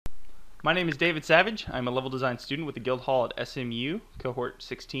My name is David Savage. I'm a level design student with the Guildhall at SMU, Cohort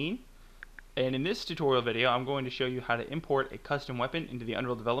 16. And in this tutorial video, I'm going to show you how to import a custom weapon into the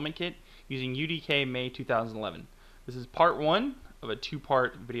Unreal Development Kit using UDK May 2011. This is part 1 of a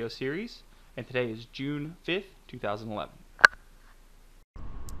 2-part video series, and today is June 5th, 2011.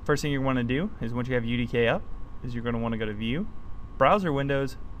 First thing you want to do is once you have UDK up, is you're going to want to go to View, Browser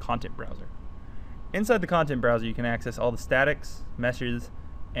Windows, Content Browser. Inside the Content Browser, you can access all the statics, meshes,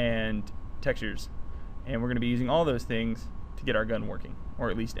 and textures, and we're going to be using all those things to get our gun working, or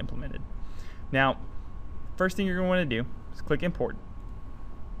at least implemented. Now, first thing you're going to want to do is click Import,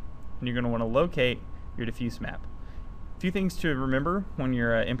 and you're going to want to locate your diffuse map. A few things to remember when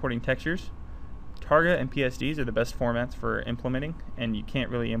you're importing textures. Targa and PSDs are the best formats for implementing, and you can't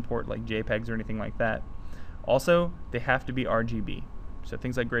really import like JPEGs or anything like that. Also, they have to be RGB, so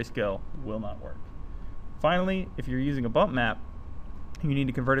things like grayscale will not work. Finally, if you're using a bump map, you need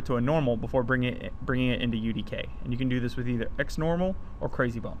to convert it to a normal before bringing it into UDK. And you can do this with either XNormal or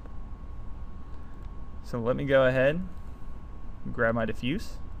Crazy Bump. So let me go ahead and grab my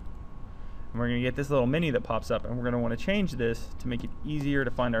diffuse. And we're going to get this little menu that pops up, and we're going to want to change this to make it easier to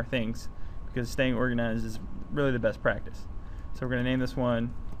find our things, because staying organized is really the best practice. So we're going to name this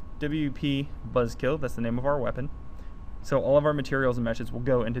one WP Buzzkill. That's the name of our weapon. So all of our materials and meshes will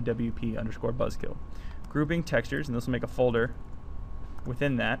go into WP_Buzzkill. Grouping textures, and this will make a folder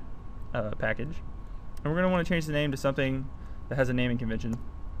within that package. And we're going to want to change the name to something that has a naming convention.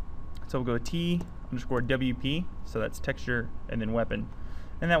 So we'll go T_WP, so that's texture and then weapon.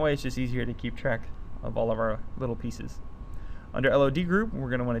 And that way it's just easier to keep track of all of our little pieces. Under LOD group, we're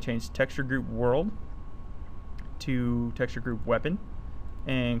going to want to change texture group world to texture group weapon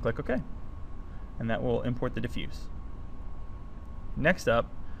and click OK. And that will import the diffuse. Next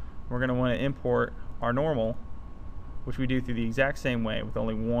up, we're going to want to import our normal, which we do through the exact same way with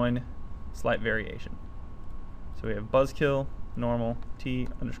only one slight variation. So we have buzzkill, normal,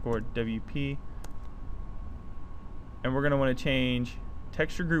 T_WP, and we're going to want to change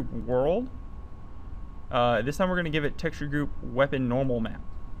texture group world. This time we're going to give it texture group weapon normal map.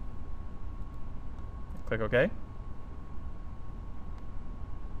 Click OK.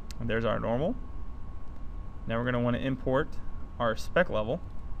 And there's our normal. Now we're going to want to import our spec level.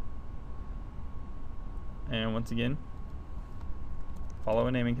 And once again, follow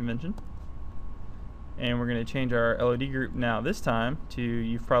a naming convention. And we're going to change our LOD group now this time to,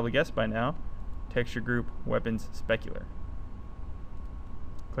 you've probably guessed by now, texture group weapons specular.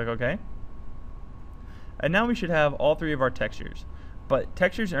 Click OK. And now we should have all three of our textures. But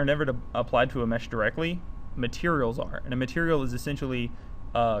textures are never applied to a mesh directly. Materials are. And a material is essentially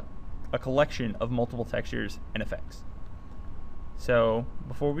a collection of multiple textures and effects. So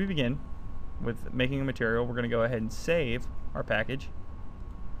before we begin with making a material, we're going to go ahead and save our package.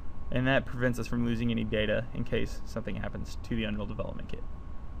 And that prevents us from losing any data in case something happens to the Unreal Development Kit.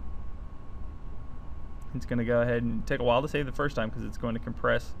 It's going to go ahead and take a while to save the first time because it's going to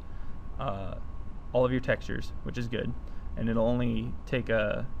compress all of your textures, which is good, and it'll only take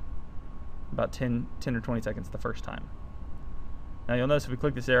about 10 or 20 seconds the first time. Now you'll notice if we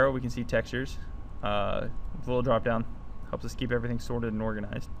click this arrow, we can see textures. The little drop down helps us keep everything sorted and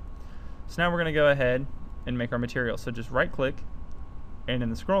organized. So now we're going to go ahead and make our material. So just right click, and in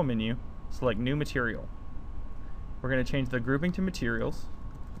the scroll menu, select New Material. We're going to change the grouping to Materials,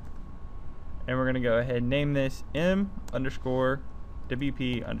 and we're going to go ahead and name this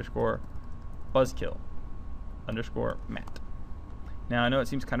M_WP_Buzzkill_mat. Now I know it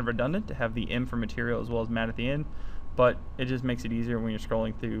seems kind of redundant to have the M for material as well as mat at the end, but it just makes it easier when you're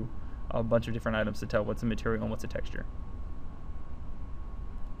scrolling through a bunch of different items to tell what's a material and what's a texture.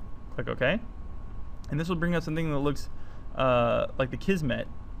 Click OK. And this will bring up something that looks like the Kismet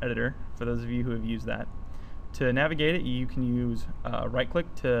editor, for those of you who have used that. To navigate it, you can use right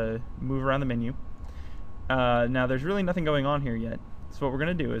click to move around the menu. Now there's really nothing going on here yet. So what we're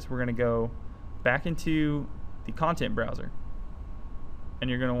going to do is we're going to go back into the content browser, and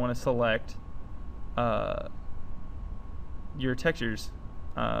you're going to want to select your textures,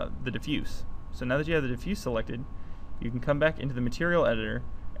 the diffuse. So now that you have the diffuse selected, you can come back into the material editor,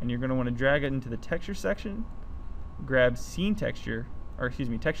 and you're going to want to drag it into the texture section, grab scene texture, or excuse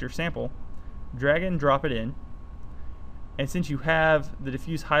me, texture sample, drag it and drop it in, and since you have the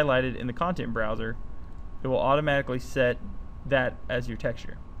diffuse highlighted in the content browser, it will automatically set that as your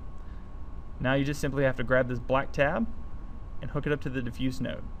texture. Now you just simply have to grab this black tab and hook it up to the diffuse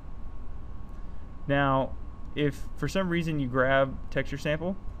node. Now if for some reason you grab texture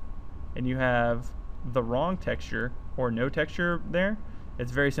sample and you have the wrong texture or no texture there,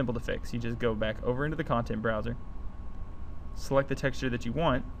 it's very simple to fix. You just go back over into the content browser, select the texture that you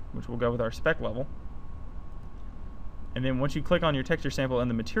want, which will go with our spec level. And then once you click on your texture sample in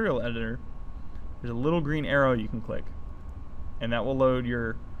the material editor, there's a little green arrow you can click, and that will load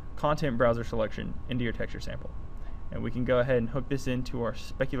your content browser selection into your texture sample. And we can go ahead and hook this into our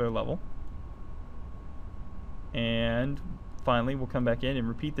specular level. And finally, we'll come back in and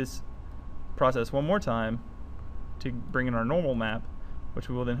repeat this process one more time to bring in our normal map, which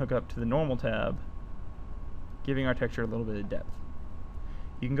we will then hook up to the normal tab, giving our texture a little bit of depth.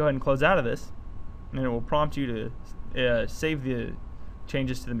 You can go ahead and close out of this, and it will prompt you to save the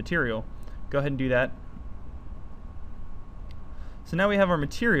changes to the material. Go ahead and do that. So now we have our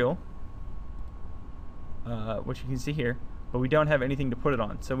material, which you can see here, but we don't have anything to put it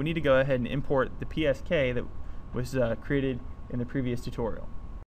on. So we need to go ahead and import the PSK that was created in the previous tutorial.